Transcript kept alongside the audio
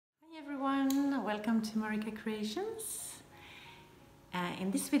welcome to MarikaCreations. In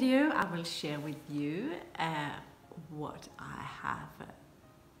this video I will share with you what I have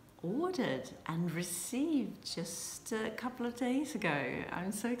ordered and received just a couple of days ago.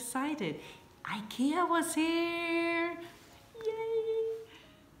 I'm so excited. IKEA was here! Yay!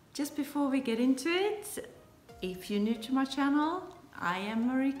 Just before we get into it, if you're new to my channel, I am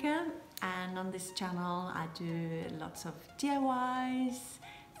Marika, and on this channel I do lots of DIYs,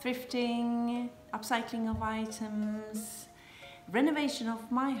 thrifting, upcycling of items, renovation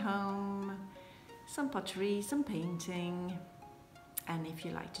of my home, some pottery, some painting. And if you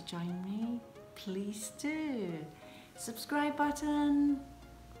like to join me, please do. Subscribe button,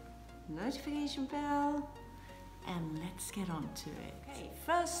 notification bell, and let's get on to it. Okay,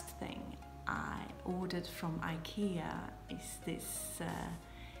 first thing I ordered from IKEA is this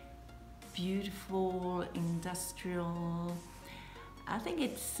beautiful industrial, I think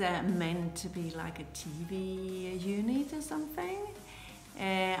it's meant to be like a TV unit or something.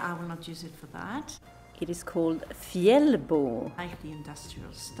 I will not use it for that. It is called Fjällbo. I like the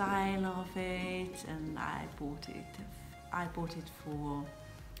industrial style of it, and I bought it for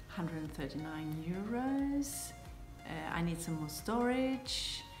 139 euros. I need some more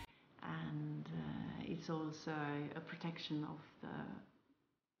storage, and it's also a protection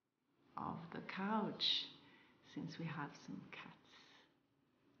of the couch, since we have some cats.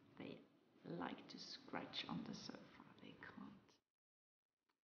 They like to scratch on the sofa, they can't.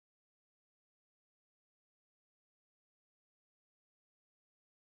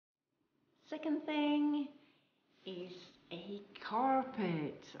 Second thing is a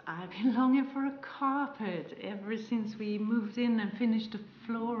carpet. I've been longing for a carpet ever since we moved in and finished the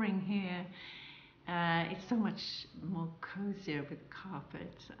flooring here. It's so much more cozier with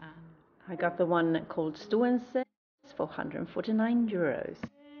carpet. I got the one called Stoense for 149 euros.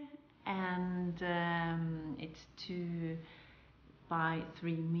 And it's 2 by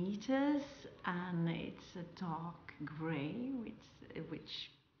 3 meters, and it's a dark grey, which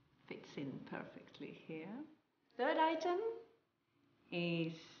fits in perfectly here. Third item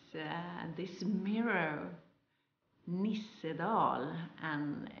is this mirror, Nissedal,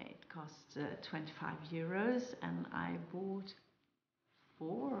 and it costs 25 euros, and I bought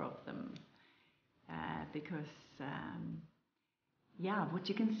 4 of them because yeah, what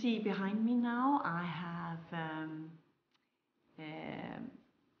you can see behind me now, I have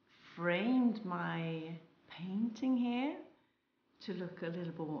framed my painting here to look a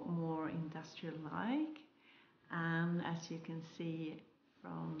little bit more industrial-like, and as you can see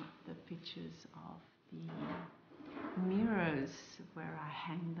from the pictures of the mirrors where I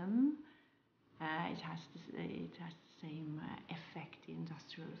hang them, it has the same effect, the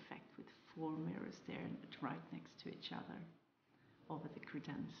industrial effect, with 4 mirrors there right next to each other over the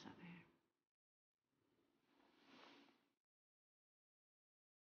credenza there.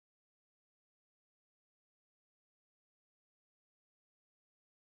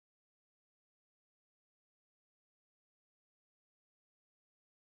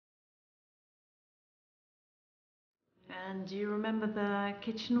 And do you remember the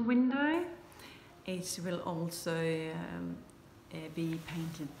kitchen window? It will also be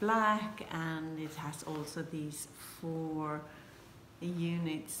painted black, and it has also these 4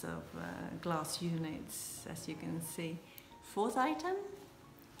 units of glass units, as you can see. Fourth item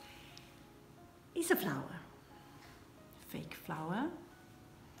is a flower, fake flower,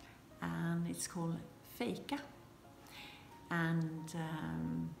 and it's called Fejka. And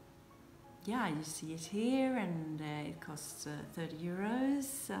yeah, you see it here, and it costs 30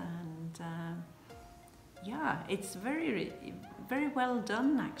 euros, and yeah, it's very well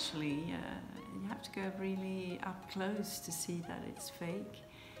done actually. You have to go really up close to see that it's fake.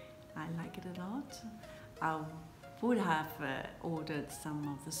 I like it a lot. I would have ordered some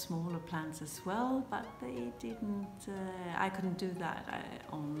of the smaller plants as well, but they didn't. I couldn't do that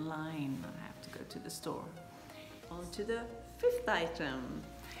online. I have to go to the store. On to the fifth item.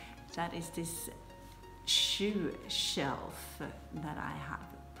 That is this shoe shelf that I have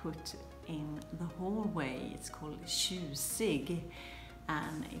put in the hallway. It's called Tjusig,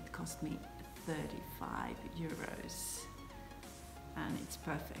 and it cost me 35 euros, and it's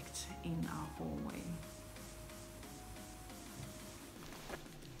perfect in our hallway.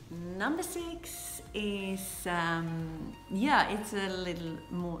 Number 6 is, yeah, it's a little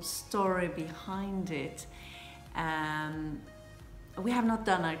more story behind it. We have not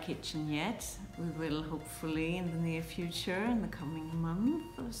done our kitchen yet. We will hopefully in the near future, in the coming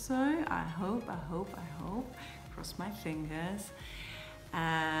month or so. I hope. Cross my fingers.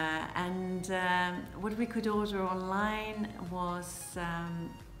 And what we could order online was a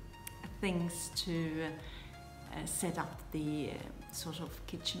things to set up the sort of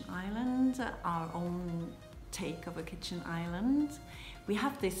kitchen island, our own take of a kitchen island. We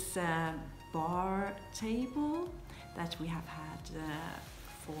have this bar table that we have had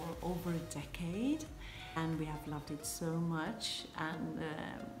for over a decade, and we have loved it so much, and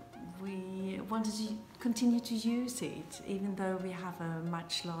we wanted to continue to use it, even though we have a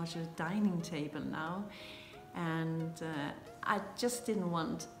much larger dining table now. And I just didn't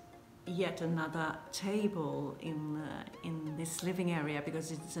want yet another table in this living area,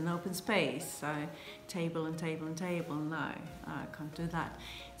 because it's an open space, so table and table and table, no, I can't do that.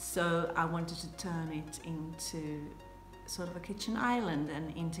 So I wanted to turn it into sort of a kitchen island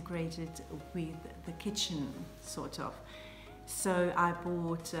and integrate it with the kitchen, sort of. So I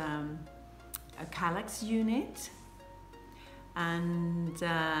bought a Kallax unit, and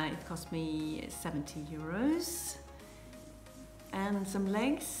it cost me 70 euros, and some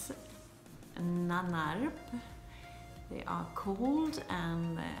legs, Nannarp they are called,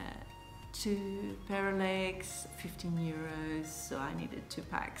 and 2 pair of legs, 15 euros, so I needed 2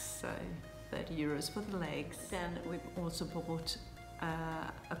 packs, so 30 euros for the legs. Then we also bought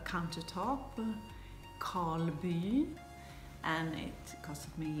a countertop, Karlby, and it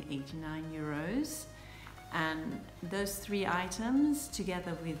costed me 89 euros. And those 3 items,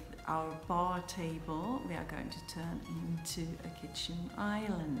 together with our bar table, we are going to turn into a kitchen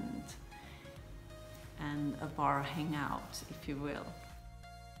island and a bar hangout, if you will.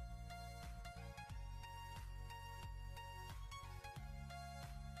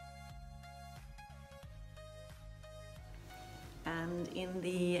 And in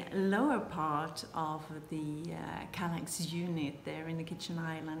the lower part of the Kallax unit there in the kitchen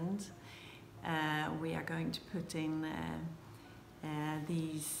island, we are going to put in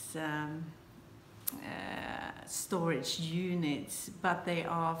these storage units, but they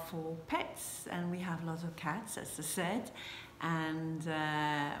are for pets, and we have lots of cats, as I said, and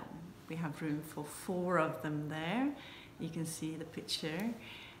we have room for 4 of them there. You can see the picture,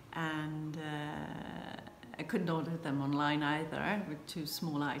 and I couldn't order them online either, with 2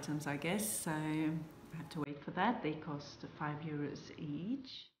 small items, I guess, so I have to wait for that. They cost 5 euros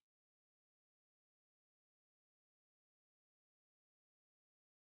each.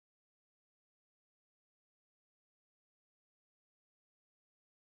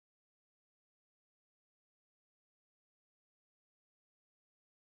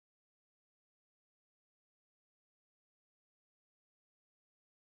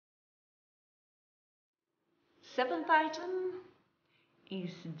 Seventh item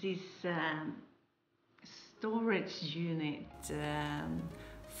is this storage unit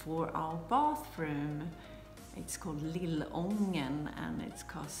for our bathroom. It's called Lillången, and it's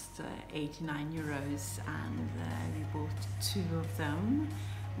cost 89 euros, and we bought 2 of them.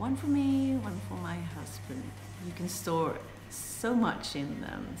 One for me, one for my husband. You can store so much in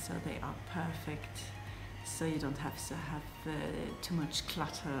them, so they are perfect, so you don't have to have too much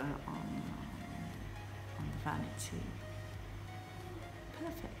clutter on the vanity.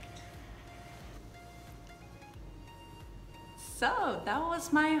 Perfect. So that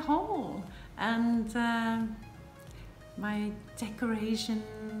was my haul, and my decoration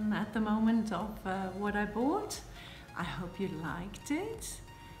at the moment of what I bought. I hope you liked it,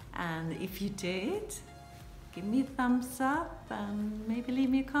 and if you did, give me a thumbs up and maybe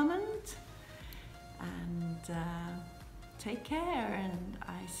leave me a comment, and take care, and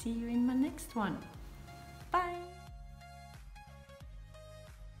I see you in my next one.